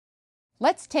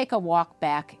Let's take a walk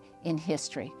back in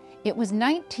history. It was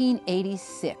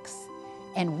 1986,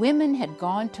 and women had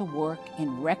gone to work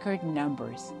in record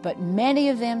numbers, but many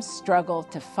of them struggled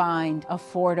to find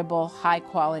affordable,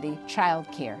 high-quality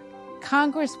child care.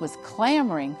 Congress was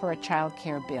clamoring for a child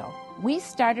care bill. We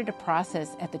started a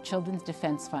process at the Children's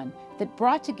Defense Fund that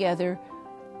brought together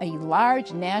a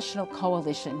large national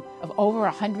coalition of over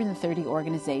 130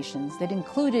 organizations that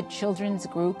included children's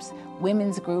groups,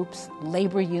 women's groups,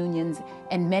 labor unions,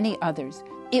 and many others.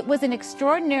 It was an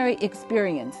extraordinary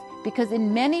experience because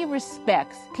in many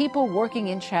respects, people working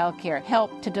in childcare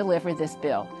helped to deliver this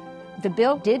bill. The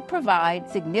bill did provide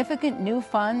significant new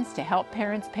funds to help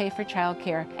parents pay for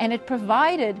childcare, and it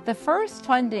provided the first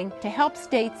funding to help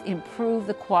states improve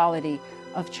the quality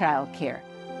of childcare.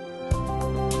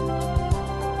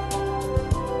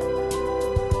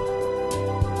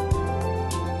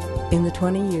 In the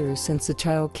 20 years since the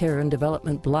Child Care and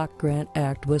Development Block Grant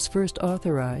Act was first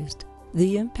authorized,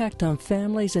 the impact on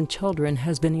families and children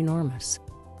has been enormous.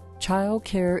 Child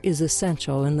care is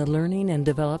essential in the learning and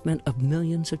development of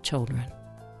millions of children.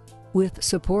 With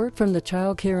support from the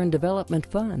Child Care and Development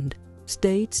Fund,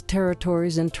 states,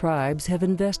 territories, and tribes have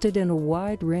invested in a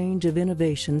wide range of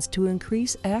innovations to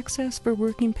increase access for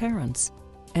working parents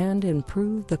and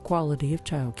improve the quality of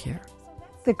child care.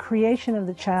 The creation of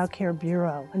the Child Care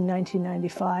Bureau in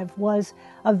 1995 was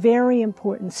a very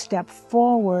important step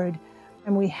forward,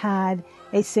 and we had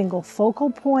a single focal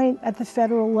point at the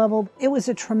federal level. It was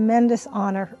a tremendous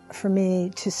honor for me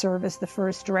to serve as the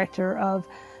first director of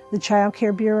the Child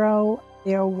Care Bureau.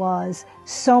 There was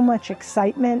so much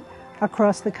excitement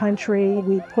across the country.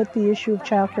 We put the issue of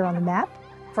child care on the map.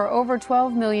 For over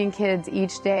 12 million kids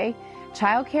each day,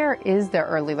 childcare is their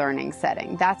early learning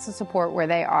setting. That's the support where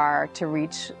they are to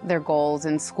reach their goals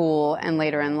in school and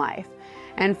later in life.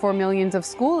 And for millions of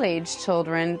school-age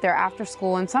children, their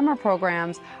after-school and summer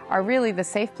programs are really the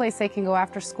safe place they can go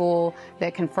after school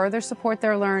that can further support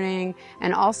their learning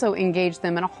and also engage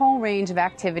them in a whole range of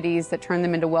activities that turn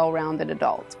them into well-rounded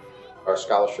adults. Our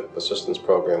scholarship assistance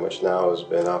program, which now has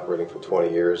been operating for 20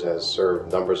 years, has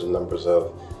served numbers and numbers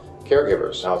of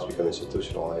caregivers. Now it's become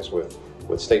institutionalized with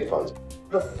state funds.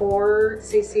 Before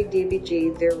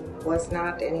CCDBG, there was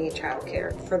not any child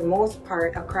care. For the most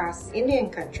part, across Indian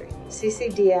country,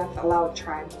 CCDF allowed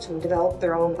tribes to develop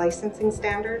their own licensing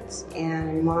standards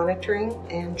and monitoring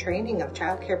and training of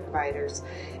child care providers.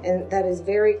 And that is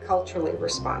very culturally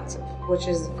responsive, which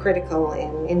is critical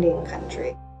in Indian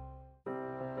country.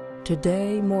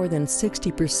 Today, more than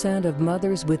 60% of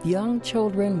mothers with young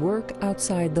children work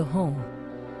outside the home.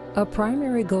 A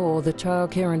primary goal of the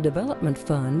Child Care and Development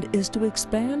Fund is to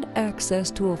expand access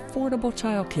to affordable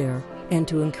child care and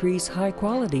to increase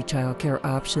high-quality child care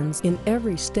options in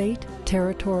every state,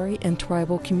 territory, and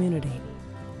tribal community.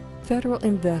 Federal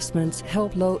investments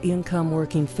help low-income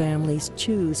working families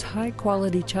choose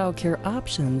high-quality child care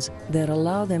options that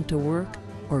allow them to work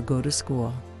or go to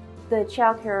school. The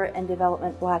Child Care and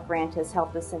Development Block Grant has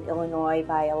helped us in Illinois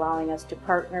by allowing us to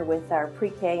partner with our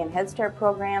pre-K and Head Start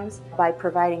programs. By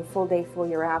providing full-day,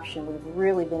 full-year option, we've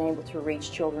really been able to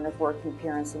reach children of working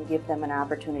parents and give them an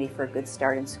opportunity for a good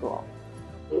start in school.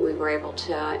 We were able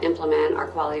to implement our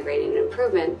quality rating and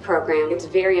improvement program. It's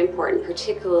very important,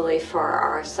 particularly for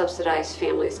our subsidized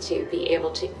families, to be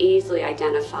able to easily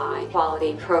identify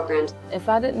quality programs. If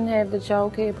I didn't have the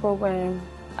child care program,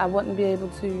 I wouldn't be able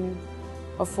to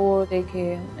afford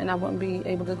daycare, and I wouldn't be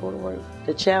able to go to work.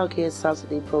 The child care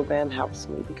subsidy program helps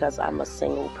me because I'm a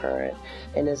single parent,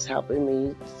 and it's helping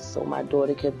me so my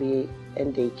daughter can be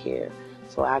in daycare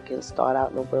so I can start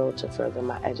out in the world to further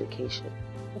my education.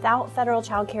 Without federal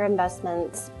child care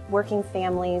investments, working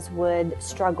families would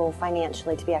struggle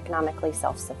financially to be economically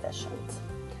self-sufficient.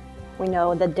 We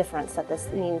know the difference that this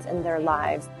means in their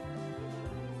lives.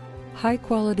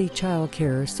 High-quality child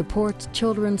care supports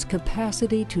children's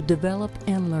capacity to develop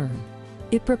and learn.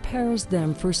 It prepares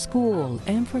them for school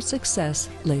and for success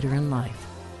later in life.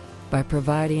 By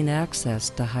providing access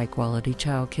to high-quality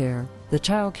child care, the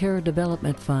Child Care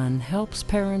Development Fund helps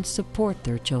parents support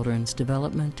their children's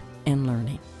development and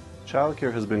learning. Child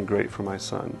care has been great for my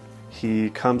son. He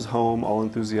comes home all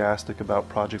enthusiastic about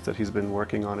projects that he's been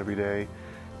working on every day,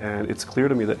 and it's clear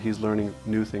to me that he's learning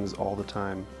new things all the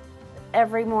time.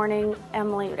 Every morning,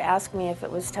 Emily would ask me if it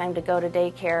was time to go to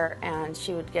daycare, and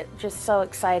she would get just so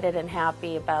excited and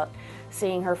happy about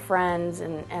seeing her friends,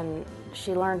 and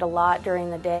she learned a lot during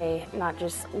the day, not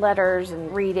just letters and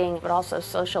reading, but also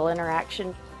social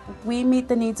interaction. We meet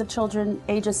the needs of children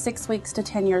ages 6 weeks to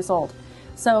 10 years old,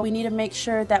 so we need to make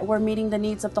sure that we're meeting the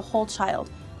needs of the whole child,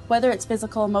 whether it's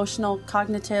physical, emotional,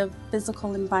 cognitive,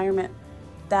 physical environment,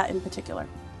 that in particular.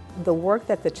 The work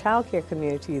that the child care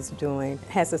community is doing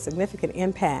has a significant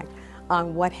impact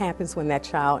on what happens when that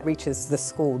child reaches the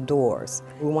school doors.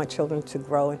 We want children to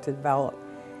grow and to develop,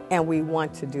 and we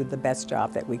want to do the best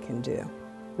job that we can do.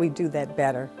 We do that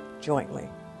better jointly.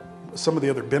 Some of the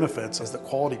other benefits is that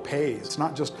quality pays. It's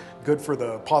not just good for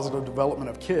the positive development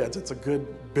of kids, it's a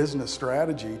good business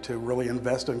strategy to really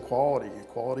invest in quality.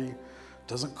 Quality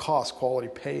doesn't cost, quality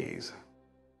pays.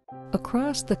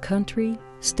 Across the country,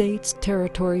 states,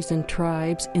 territories, and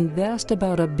tribes invest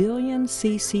about $1 billion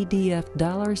CCDF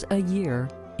dollars a year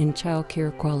in child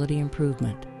care quality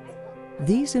improvement.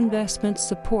 These investments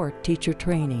support teacher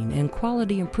training and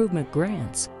quality improvement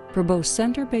grants for both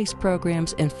center-based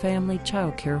programs and family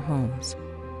child care homes.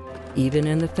 Even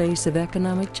in the face of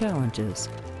economic challenges,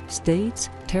 states,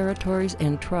 territories,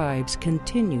 and tribes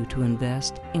continue to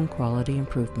invest in quality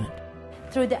improvement.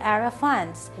 Through the ARA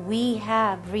funds, we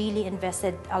have really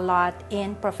invested a lot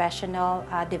in professional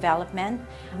development.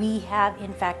 We have,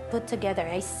 in fact, put together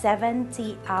a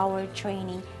 70-hour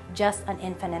training just on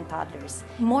infant and toddlers.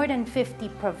 More than 50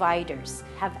 providers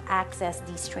have accessed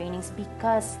these trainings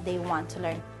because they want to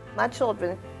learn. My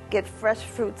children get fresh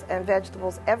fruits and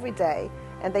vegetables every day,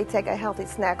 and they take a healthy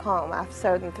snack home. I've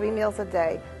served them 3 meals a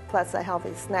day, plus a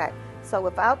healthy snack. So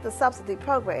without the subsidy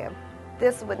program,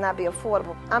 this would not be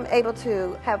affordable. I'm able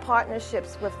to have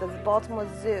partnerships with the Baltimore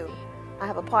Zoo. I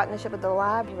have a partnership with the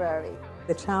library.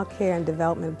 The Child Care and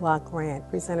Development Block Grant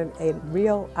presented a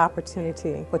real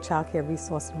opportunity for child care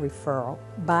resource and referral.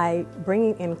 By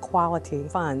bringing in quality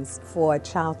funds for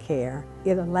child care,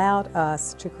 it allowed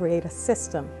us to create a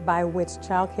system by which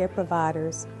child care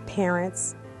providers,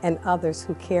 parents, and others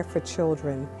who care for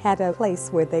children had a place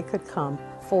where they could come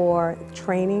for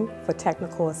training, for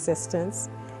technical assistance,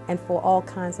 and for all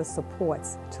kinds of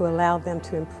supports to allow them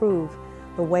to improve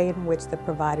the way in which the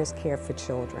providers care for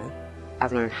children.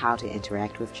 I've learned how to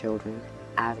interact with children.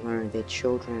 I've learned that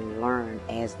children learn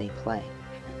as they play.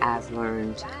 I've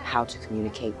learned how to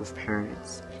communicate with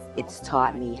parents. It's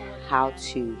taught me how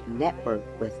to network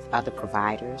with other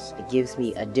providers. It gives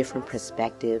me a different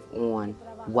perspective on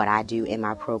what I do in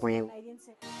my program.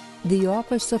 The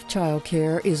Office of Child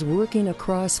Care is working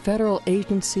across federal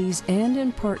agencies and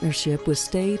in partnership with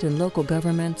state and local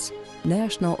governments,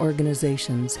 national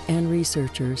organizations, and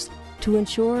researchers to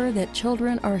ensure that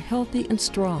children are healthy and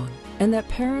strong and that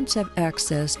parents have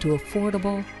access to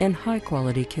affordable and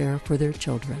high-quality care for their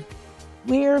children.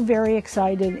 We're very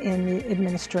excited in the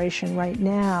administration right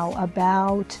now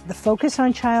about the focus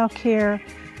on child care,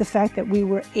 the fact that we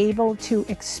were able to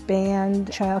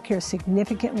expand child care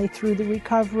significantly through the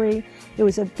recovery. It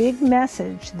was a big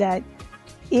message that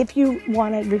if you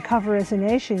want to recover as a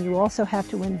nation, you also have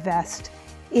to invest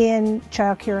in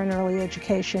child care and early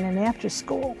education and after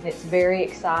school. It's very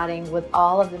exciting with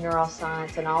all of the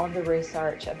neuroscience and all of the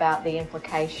research about the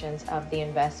implications of the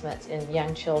investments in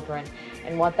young children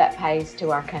and what that pays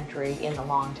to our country in the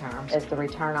long term as the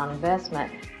return on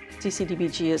investment.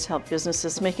 CCDBG has helped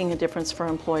businesses making a difference for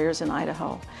employers in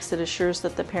Idaho. It assures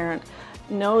that the parent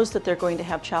knows that they're going to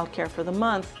have child care for the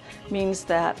month, means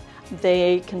that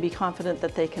they can be confident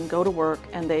that they can go to work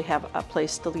and they have a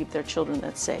place to leave their children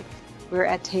that's safe. We're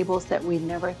at tables that we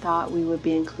never thought we would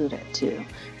be included to.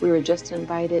 We were just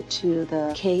invited to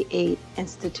the K-8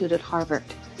 Institute at Harvard.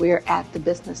 We are at the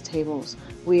business tables.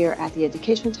 We are at the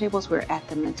education tables. We're at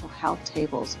the mental health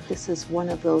tables. This is one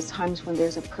of those times when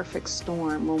there's a perfect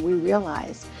storm, when we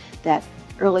realize that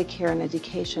early care and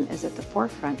education is at the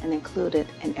forefront and included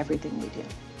in everything we do.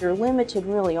 You're limited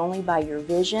really only by your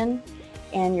vision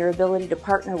and your ability to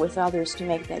partner with others to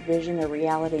make that vision a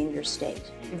reality in your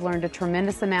state. We've learned a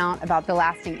tremendous amount about the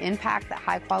lasting impact that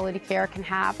high-quality care can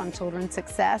have on children's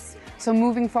success. So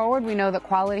moving forward, we know that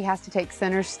quality has to take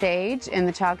center stage in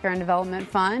the Child Care and Development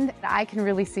Fund. I can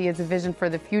really see as a vision for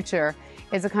the future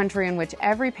is a country in which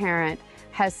every parent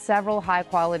has several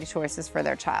high-quality choices for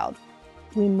their child.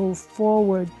 We move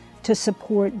forward to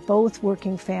support both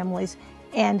working families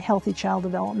and healthy child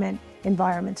development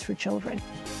environments for children.